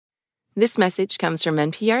This message comes from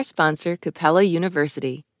NPR sponsor Capella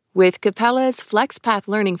University. With Capella's FlexPath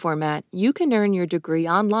learning format, you can earn your degree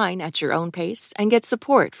online at your own pace and get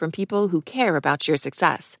support from people who care about your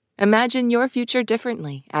success. Imagine your future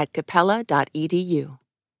differently at capella.edu.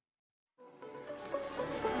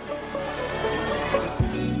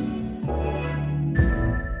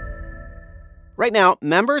 Right now,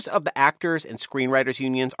 members of the Actors and Screenwriters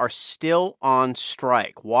Unions are still on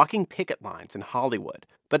strike, walking picket lines in Hollywood.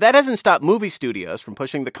 But that hasn't stopped movie studios from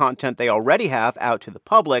pushing the content they already have out to the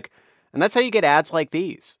public, and that's how you get ads like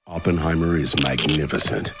these. Oppenheimer is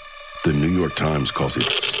magnificent. The New York Times calls it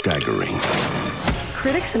staggering.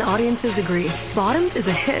 Critics and audiences agree. Bottoms is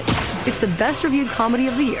a hit. It's the best reviewed comedy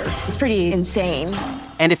of the year. It's pretty insane.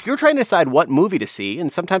 And if you're trying to decide what movie to see,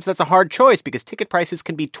 and sometimes that's a hard choice because ticket prices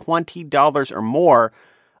can be $20 or more,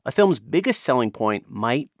 a film's biggest selling point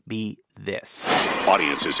might be this.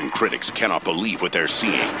 Audiences and critics cannot believe what they're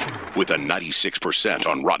seeing, with a 96%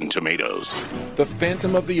 on Rotten Tomatoes. The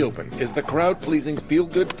Phantom of the Open is the crowd-pleasing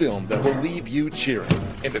feel-good film that will leave you cheering,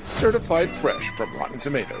 and it's certified fresh from Rotten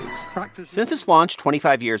Tomatoes. Since its launch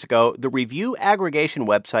 25 years ago, the review aggregation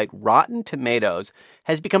website Rotten Tomatoes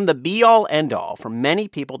has become the be-all, end-all for many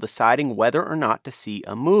people deciding whether or not to see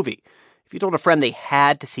a movie. If you told a friend they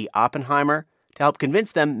had to see Oppenheimer, to help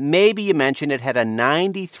convince them, maybe you mentioned it had a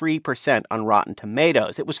 93% on Rotten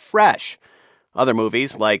Tomatoes. It was fresh. Other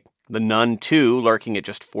movies, like The Nun 2, lurking at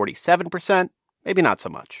just 47%, maybe not so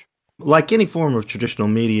much. Like any form of traditional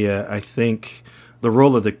media, I think the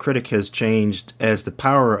role of the critic has changed as the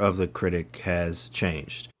power of the critic has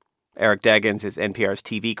changed. Eric Deggans is NPR's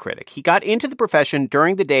TV critic. He got into the profession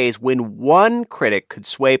during the days when one critic could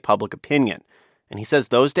sway public opinion. And he says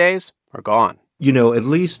those days are gone. You know, at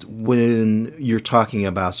least when you're talking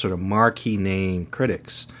about sort of marquee name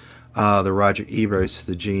critics, the Roger Eberts,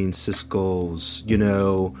 the Gene Siskel's,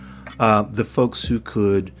 the folks who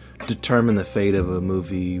could determine the fate of a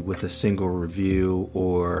movie with a single review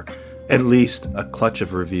or at least a clutch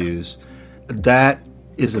of reviews, that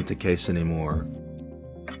isn't the case anymore.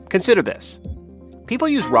 Consider this. People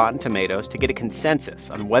use Rotten Tomatoes to get a consensus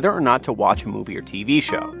on whether or not to watch a movie or TV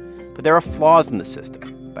show, but there are flaws in the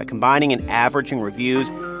system. By combining and averaging reviews,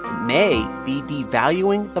 it may be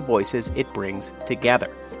devaluing the voices it brings together.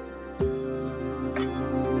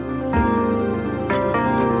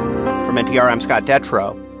 From NPR, I'm Scott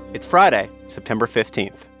Detrow. It's Friday, September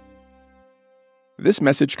 15th. This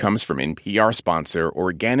message comes from NPR sponsor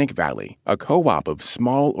Organic Valley, a co-op of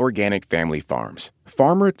small organic family farms.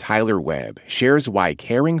 Farmer Tyler Webb shares why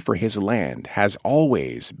caring for his land has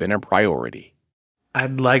always been a priority.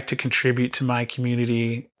 I'd like to contribute to my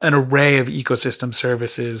community an array of ecosystem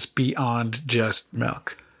services beyond just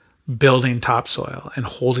milk. Building topsoil and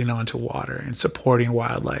holding on to water and supporting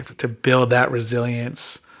wildlife to build that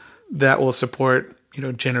resilience that will support,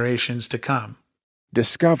 generations to come.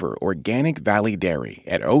 Discover Organic Valley Dairy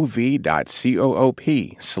at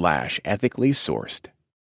ov.coop/ethically sourced.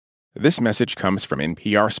 This message comes from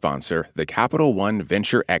NPR sponsor, the Capital One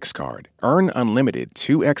Venture X Card. Earn unlimited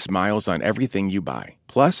 2x miles on everything you buy.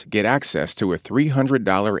 Plus, get access to a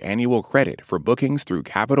 $300 annual credit for bookings through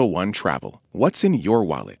Capital One Travel. What's in your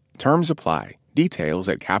wallet? Terms apply. Details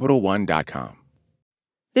at CapitalOne.com.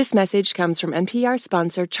 This message comes from NPR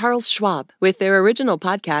sponsor Charles Schwab with their original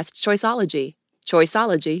podcast, Choiceology.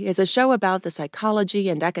 Choiceology is a show about the psychology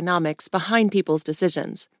and economics behind people's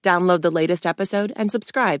decisions. Download the latest episode and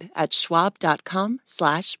subscribe at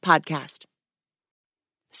schwab.com/podcast.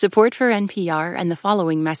 Support for NPR and the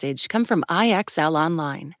following message come from IXL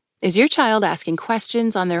Online. Is your child asking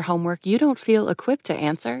questions on their homework you don't feel equipped to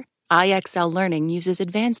answer? IXL Learning uses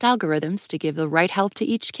advanced algorithms to give the right help to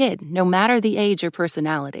each kid, no matter the age or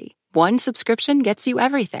personality. One subscription gets you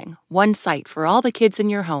everything. One site for all the kids in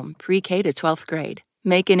your home, pre-K to 12th grade.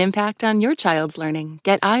 Make an impact on your child's learning.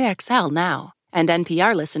 Get IXL now. And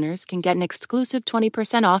NPR listeners can get an exclusive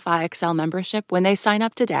 20% off IXL membership when they sign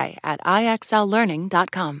up today at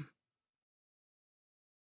IXLlearning.com.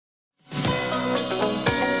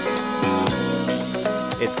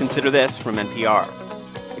 It's Consider This from NPR.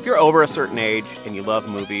 If you're over a certain age and you love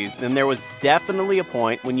movies, then there was definitely a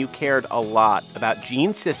point when you cared a lot about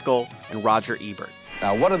Gene Siskel and Roger Ebert.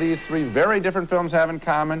 Now, what do these three very different films have in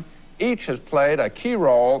common? Each has played a key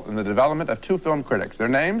role in the development of two film critics. Their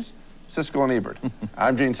names? Siskel and Ebert.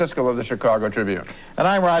 I'm Gene Siskel of the Chicago Tribune. And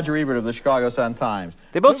I'm Roger Ebert of the Chicago Sun-Times.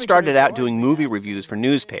 They both started out doing movie reviews for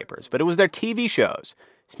newspapers, but it was their TV shows,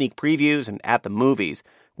 Sneak Previews and At the Movies,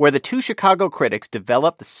 where the two Chicago critics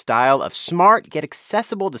developed the style of smart yet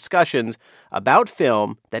accessible discussions about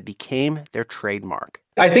film that became their trademark.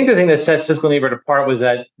 I think the thing that set Siskel and Ebert apart was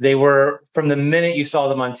that they were, from the minute you saw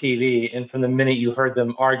them on TV and from the minute you heard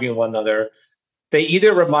them arguing one another, they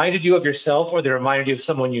either reminded you of yourself or they reminded you of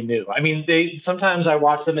someone you knew. I mean, sometimes I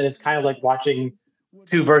watch them and it's kind of like watching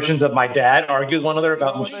two versions of my dad argue with one another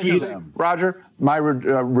about movies. Roger, my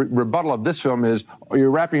rebuttal of this film is you're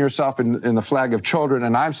wrapping yourself in the flag of children,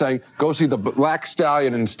 and I'm saying go see The Black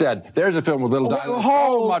Stallion instead. There's a film with little dialogue,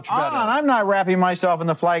 so much better. I'm not wrapping myself in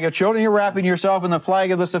the flag of children. You're wrapping yourself in the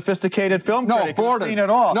flag of the sophisticated film critic. No, boredom. Seen it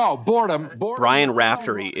all. No, boredom. Brian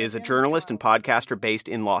Raftery is a journalist and podcaster based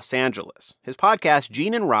in Los Angeles. His podcast,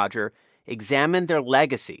 Gene and Roger, examined their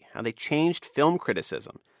legacy, how they changed film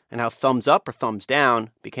criticism, and how thumbs up or thumbs down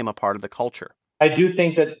became a part of the culture. I do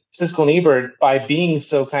think that Siskel and Ebert, by being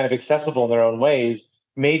so kind of accessible in their own ways,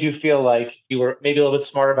 made you feel like you were maybe a little bit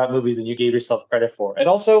smarter about movies than you gave yourself credit for. And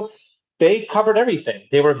also, they covered everything.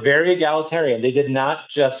 They were very egalitarian. They did not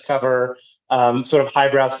just cover sort of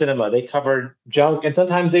highbrow cinema. They covered junk, and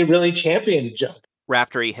sometimes they really championed junk.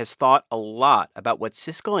 Raftery has thought a lot about what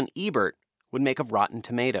Siskel and Ebert would make of Rotten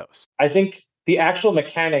Tomatoes. I think the actual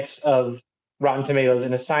mechanics of Rotten Tomatoes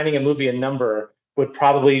and assigning a movie a number would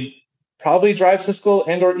probably drive Siskel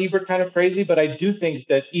and or Ebert kind of crazy, but I do think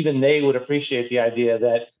that even they would appreciate the idea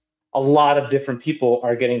that a lot of different people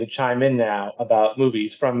are getting to chime in now about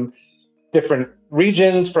movies from different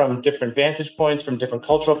regions, from different vantage points, from different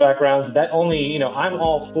cultural backgrounds. That only, I'm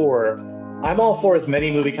all for as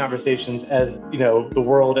many movie conversations as, the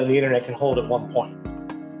world and the internet can hold at one point.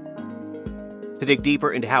 To dig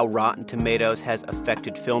deeper into how Rotten Tomatoes has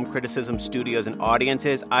affected film criticism, studios, and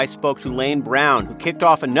audiences, I spoke to Lane Brown, who kicked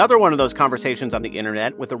off another one of those conversations on the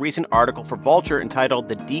internet with a recent article for Vulture entitled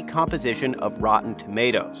The Decomposition of Rotten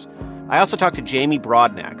Tomatoes. I also talked to Jamie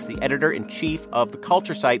Broadnax, the editor-in-chief of the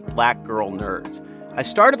culture site Black Girl Nerds. I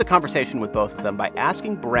started the conversation with both of them by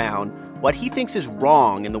asking Brown what he thinks is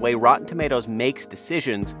wrong in the way Rotten Tomatoes makes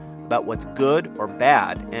decisions about what's good or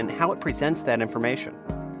bad and how it presents that information.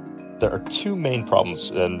 There are two main problems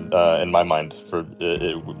in my mind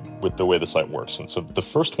with the way the site works. And so the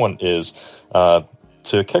first one is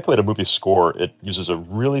to calculate a movie's score, it uses a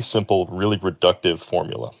really simple, really reductive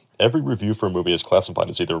formula. Every review for a movie is classified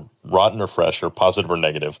as either rotten or fresh or positive or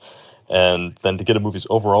negative. And then to get a movie's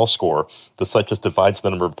overall score, the site just divides the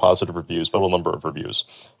number of positive reviews by the number of reviews.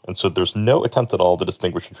 And so there's no attempt at all to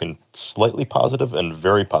distinguish between slightly positive and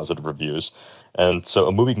very positive reviews. And so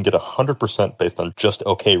a movie can get 100% based on just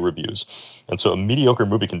okay reviews. And so a mediocre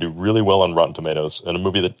movie can do really well on Rotten Tomatoes, and a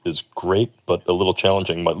movie that is great but a little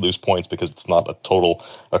challenging might lose points because it's not a total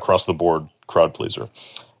across-the-board crowd pleaser.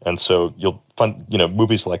 And so you'll find,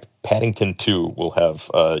 movies like Paddington 2 will have,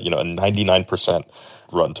 a 99%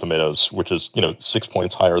 Rotten Tomatoes, which is, 6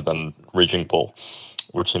 points higher than Raging Bull,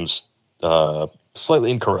 which seems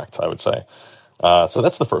slightly incorrect, I would say. So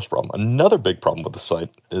that's the first problem. Another big problem with the site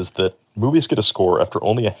is that movies get a score after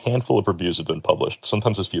only a handful of reviews have been published,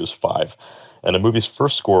 sometimes as few as 5. And a movie's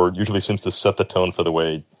first score usually seems to set the tone for the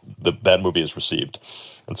way that movie is received.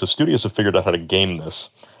 And so studios have figured out how to game this.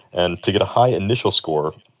 And to get a high initial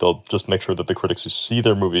score, they'll just make sure that the critics who see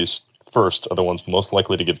their movies first are the ones most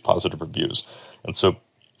likely to give positive reviews. And so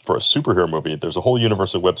for a superhero movie, there's a whole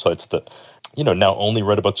universe of websites that, now only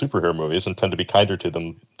write about superhero movies and tend to be kinder to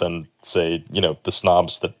them than, say, the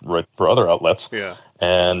snobs that write for other outlets. Yeah.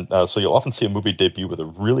 And so you'll often see a movie debut with a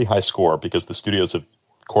really high score because the studios have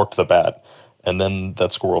corked the bat. And then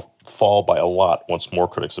that score will fall by a lot once more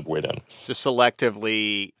critics have weighed in. Just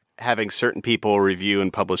selectively having certain people review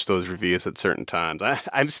and publish those reviews at certain times.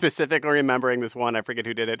 I'm specifically remembering this one, I forget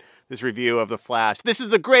who did it, this review of The Flash. This is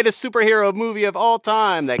the greatest superhero movie of all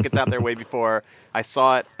time. That gets out there way before I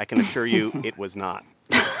saw it. I can assure you it was not.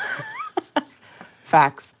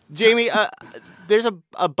 Facts. Jamie, there's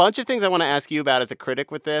a bunch of things I want to ask you about as a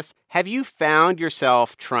critic with this. Have you found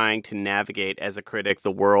yourself trying to navigate as a critic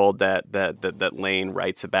the world that Lane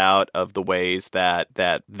writes about, of the ways that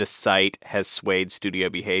the site has swayed studio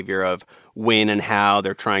behavior, of when and how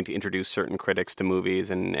they're trying to introduce certain critics to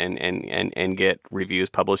movies and get reviews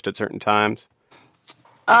published at certain times?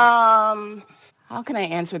 How can I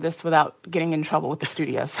answer this without getting in trouble with the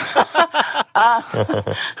studios?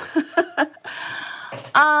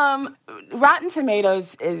 Rotten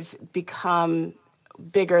Tomatoes is become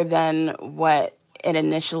bigger than what it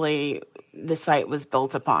initially the site was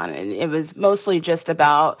built upon. And it was mostly just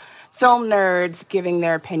about film nerds giving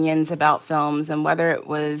their opinions about films and whether it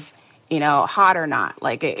was, hot or not.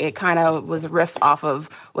 Like it kind of was a riff off of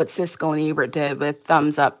what Siskel and Ebert did with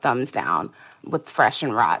thumbs up, thumbs down with Fresh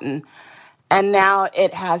and Rotten. And now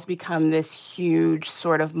it has become this huge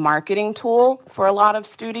sort of marketing tool for a lot of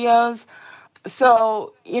studios.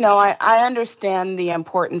 So, I understand the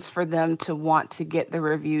importance for them to want to get the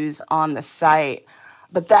reviews on the site.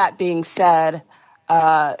 But that being said,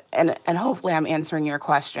 and hopefully I'm answering your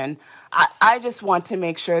question, I just want to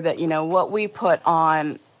make sure that, what we put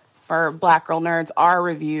on for Black Girl Nerds, our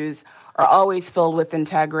reviews are always filled with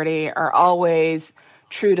integrity, are always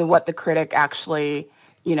true to what the critic actually,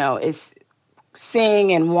 is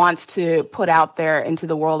seeing and wants to put out there into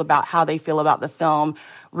the world about how they feel about the film,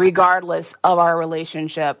 regardless of our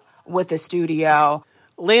relationship with the studio.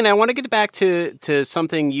 Lane, I want to get back to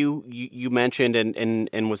something you mentioned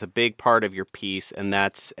and was a big part of your piece, and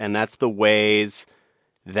that's the ways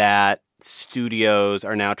that studios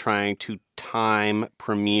are now trying to time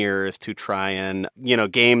premieres to try and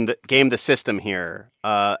game the system here.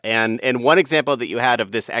 And one example that you had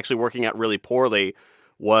of this actually working out really poorly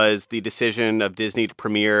was the decision of Disney to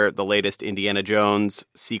premiere the latest Indiana Jones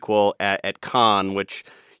sequel at Cannes, which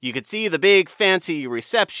you could see the big fancy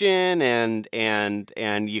reception and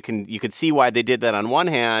you could see why they did that on one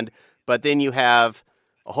hand, but then you have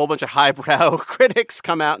a whole bunch of highbrow critics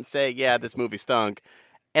come out and say, yeah, this movie stunk.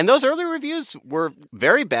 And those early reviews were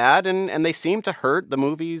very bad, and they seemed to hurt the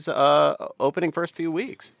movie's opening first few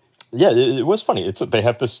weeks. Yeah, it was funny. They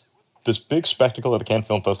have this big spectacle at the Cannes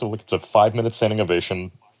Film Festival. It's a 5-minute standing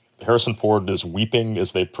ovation. Harrison Ford is weeping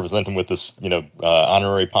as they present him with this,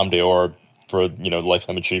 honorary Palme d'Or for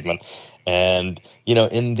lifetime achievement. And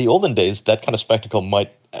in the olden days, that kind of spectacle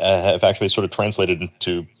might have actually sort of translated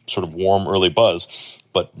into sort of warm early buzz,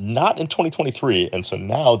 but not in 2023. And so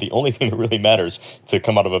now the only thing that really matters to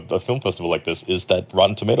come out of a film festival like this is that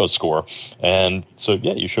Rotten Tomatoes score. And so,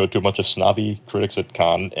 yeah, you show it to a bunch of snobby critics at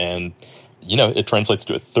Cannes, and it translates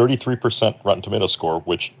to a 33% Rotten Tomatoes score,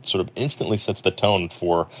 which sort of instantly sets the tone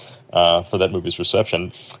for that movie's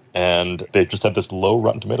reception. And they just had this low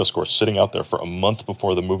Rotten Tomatoes score sitting out there for a month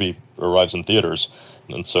before the movie arrives in theaters.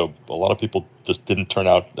 And so a lot of people just didn't turn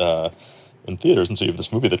out in theaters. And so you have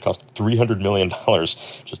this movie that cost $300 million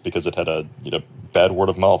just because it had a bad word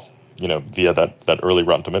of mouth, via that early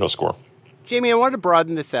Rotten Tomatoes score. Jamie, I wanted to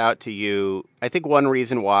broaden this out to you. I think one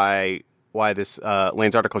reason why this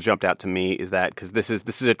Lane's article jumped out to me is that because this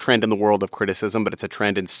is a trend in the world of criticism, but it's a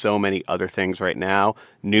trend in so many other things right now: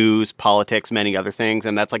 news, politics, many other things,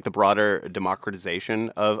 and that's like the broader democratization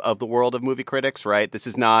of the world of movie critics. Right? This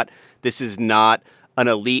is not an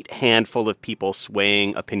elite handful of people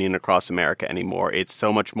swaying opinion across America anymore. It's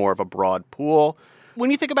so much more of a broad pool. When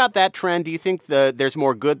you think about that trend, do you think there's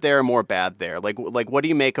more good there or more bad there? Like what do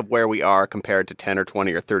you make of where we are compared to 10 or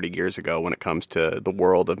 20 or 30 years ago when it comes to the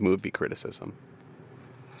world of movie criticism?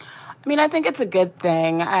 I mean, I think it's a good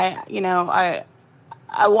thing. I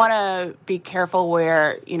want to be careful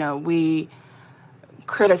where, we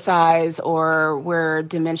criticize or we're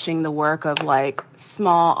diminishing the work of like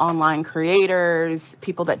small online creators,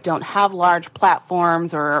 people that don't have large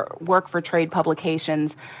platforms or work for trade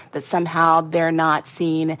publications, that somehow they're not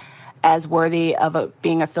seen as worthy of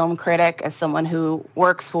being a film critic, as someone who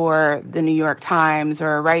works for the New York Times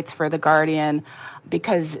or writes for The Guardian,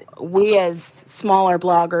 because we as smaller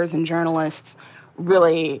bloggers and journalists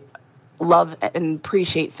really love and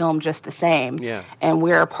appreciate film just the same. Yeah. And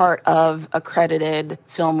we're a part of accredited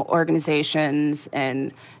film organizations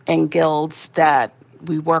and guilds that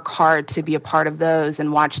we work hard to be a part of those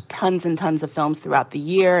and watch tons and tons of films throughout the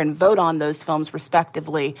year and vote on those films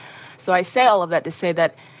respectively. So I say all of that to say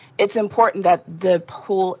that it's important that the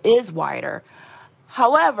pool is wider.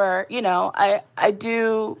 However, I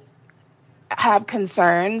do have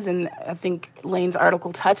concerns, and I think Lane's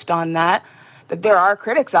article touched on that there are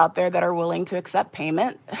critics out there that are willing to accept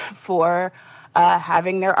payment for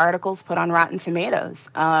having their articles put on Rotten Tomatoes.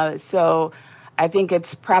 So I think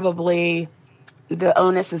it's probably the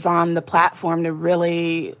onus is on the platform to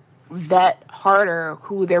really vet harder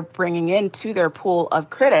who they're bringing into their pool of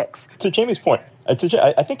critics. To Jamie's point, I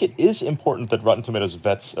think it is important that Rotten Tomatoes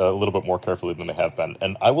vets a little bit more carefully than they have been.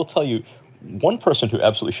 And I will tell you, one person who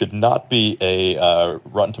absolutely should not be a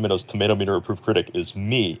Rotten Tomatoes Tomato Meter approved critic is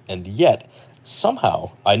me. And yet,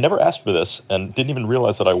 somehow, I never asked for this and didn't even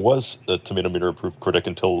realize that I was a Tomato Meter approved critic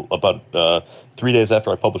until about 3 days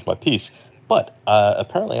after I published my piece. But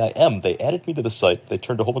apparently I am. They added me to the site. They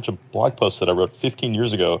turned a whole bunch of blog posts that I wrote 15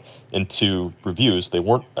 years ago into reviews. They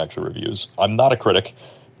weren't actually reviews. I'm not a critic.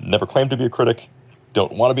 Never claimed to be a critic.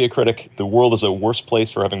 Don't want to be a critic. The world is a worse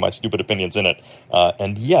place for having my stupid opinions in it.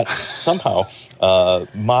 And yet, somehow,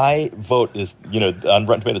 my vote is, on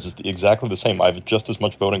Rotten Tomatoes is exactly the same. I have just as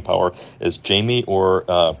much voting power as Jamie or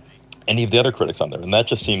any of the other critics on there. And that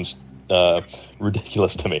just seems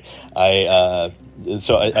ridiculous to me. I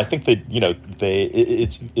think that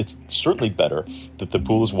it's certainly better that the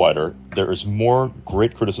pool is wider. There is more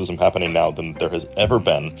great criticism happening now than there has ever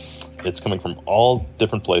been. It's coming from all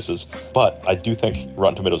different places, but I do think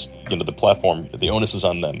Rotten Tomatoes, the platform, the onus is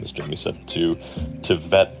on them, as Jamie said, to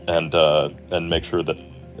vet and make sure that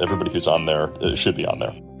everybody who's on there should be on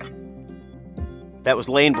there. That was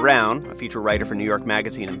Lane Brown, a feature writer for New York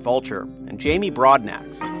Magazine and Vulture, and Jamie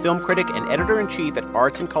Broadnax, film critic and editor-in-chief at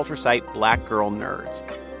arts and culture site Black Girl Nerds.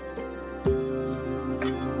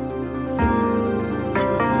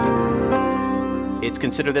 It's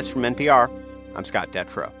Consider This from NPR. I'm Scott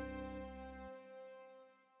Detrow.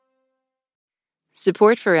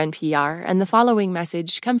 Support for NPR and the following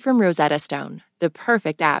message come from Rosetta Stone, the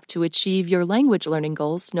perfect app to achieve your language learning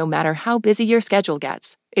goals no matter how busy your schedule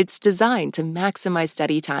gets. It's designed to maximize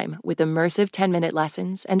study time with immersive 10-minute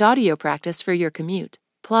lessons and audio practice for your commute.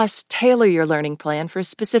 Plus, tailor your learning plan for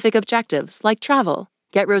specific objectives like travel.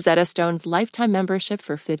 Get Rosetta Stone's lifetime membership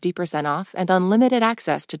for 50% off and unlimited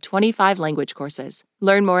access to 25 language courses.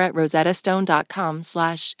 Learn more at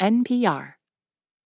rosettastone.com/NPR.